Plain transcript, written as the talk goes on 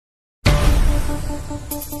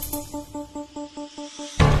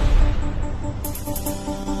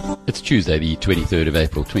It's Tuesday, the 23rd of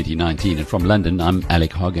April 2019, and from London, I'm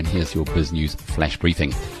Alec Hogg, and here's your Biz News Flash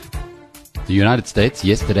Briefing. The United States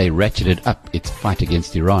yesterday ratcheted up its fight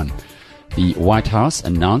against Iran. The White House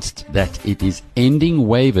announced that it is ending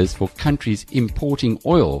waivers for countries importing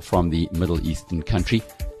oil from the Middle Eastern country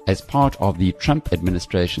as part of the Trump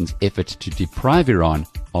administration's effort to deprive Iran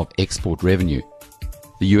of export revenue.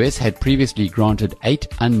 The US had previously granted 8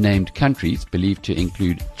 unnamed countries, believed to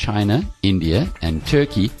include China, India, and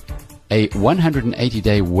Turkey, a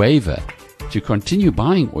 180-day waiver to continue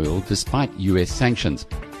buying oil despite US sanctions,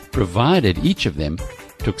 provided each of them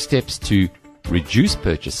took steps to reduce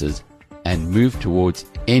purchases and move towards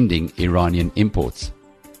ending Iranian imports.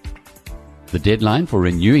 The deadline for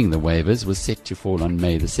renewing the waivers was set to fall on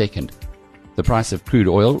May the 2nd. The price of crude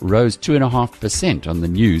oil rose 2.5% on the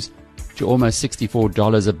news to almost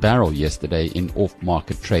 $64 a barrel yesterday in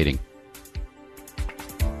off-market trading.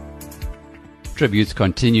 Tributes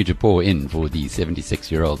continue to pour in for the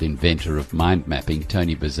 76-year-old inventor of mind mapping,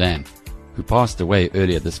 Tony Buzan, who passed away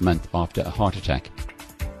earlier this month after a heart attack.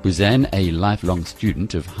 Buzan, a lifelong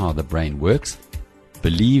student of how the brain works,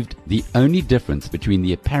 believed the only difference between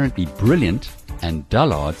the apparently brilliant and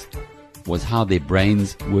dullards was how their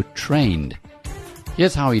brains were trained.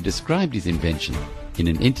 Here's how he described his invention in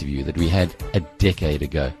an interview that we had a decade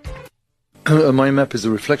ago. A mind map is a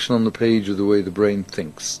reflection on the page of the way the brain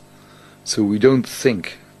thinks. So we don't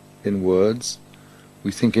think in words,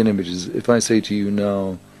 we think in images. If I say to you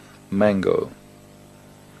now, mango,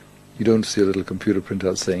 you don't see a little computer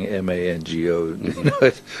printout saying M-A-N-G-O. You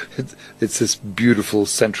know, it's this beautiful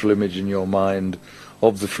central image in your mind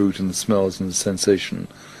of the fruit and the smells and the sensation.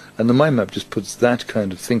 And the mind map just puts that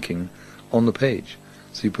kind of thinking on the page.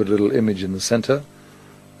 So you put a little image in the center,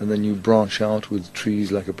 and then you branch out with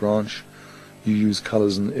trees like a branch. You use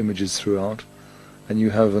colors and images throughout. And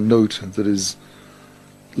you have a note that is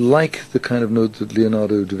like the kind of note that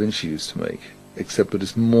Leonardo da Vinci used to make, except that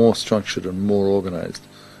it's more structured and more organized.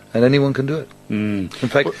 And anyone can do it. In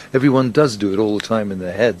fact, everyone does do it all the time in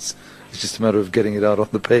their heads. It's just a matter of getting it out on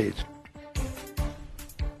the page.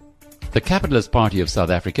 The Capitalist Party of South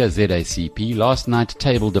Africa, ZACP, last night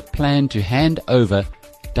tabled a plan to hand over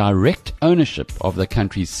direct ownership of the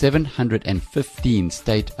country's 715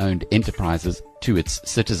 state-owned enterprises to its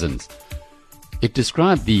citizens. It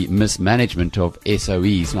described the mismanagement of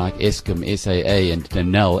SOEs like Eskom, SAA and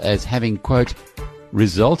Denel as having, quote,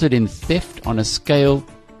 resulted in theft on a scale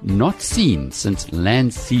not seen since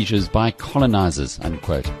land seizures by colonizers,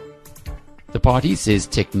 unquote. The party says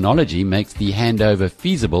technology makes the handover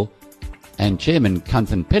feasible, and Chairman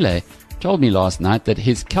Kanthan Pillay told me last night that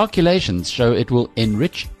his calculations show it will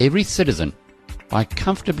enrich every citizen by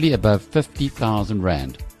comfortably above 50,000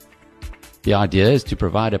 rand. The idea is to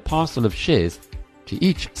provide a parcel of shares to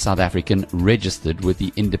each South African registered with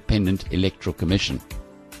the Independent Electoral Commission.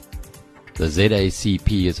 The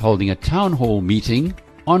ZACP is holding a town hall meeting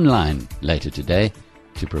online later today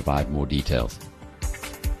to provide more details.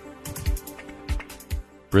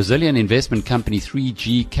 Brazilian investment company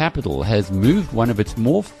 3G Capital has moved one of its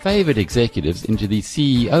more favored executives into the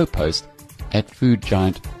CEO post at food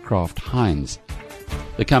giant Kraft Heinz.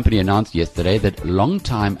 The company announced yesterday that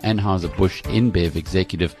longtime Anheuser-Busch InBev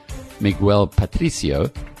executive Miguel Patricio,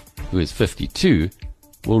 who is 52,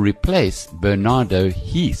 will replace Bernardo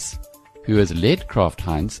Reis, who has led Kraft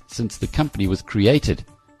Heinz since the company was created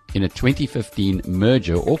in a 2015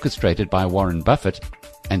 merger orchestrated by Warren Buffett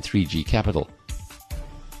and 3G Capital.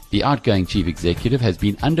 The outgoing chief executive has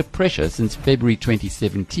been under pressure since February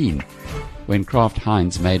 2017, when Kraft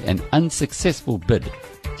Heinz made an unsuccessful bid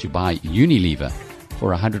to buy Unilever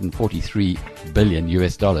for $143 billion.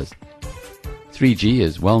 3G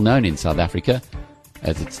is well known in South Africa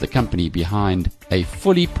as it's the company behind a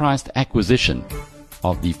fully priced acquisition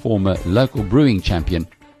of the former local brewing champion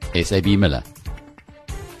SAB Miller.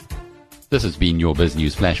 This has been your Biz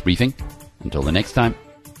News Flash Briefing. Until the next time,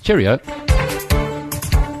 cheerio.